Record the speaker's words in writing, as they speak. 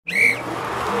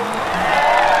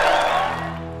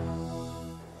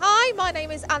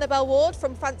name is Annabelle Ward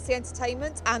from Fancy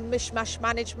Entertainment and Mishmash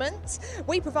Management.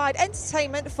 We provide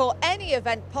entertainment for any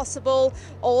event possible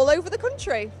all over the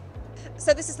country.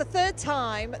 So this is the third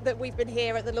time that we've been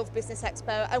here at the Love Business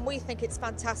Expo, and we think it's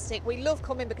fantastic. We love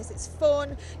coming because it's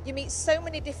fun, you meet so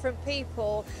many different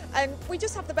people, and we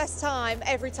just have the best time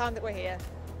every time that we're here.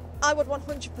 I would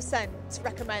 100%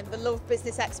 recommend the Love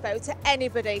Business Expo to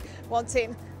anybody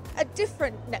wanting a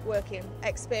different networking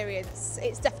experience.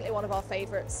 It's definitely one of our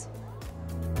favourites.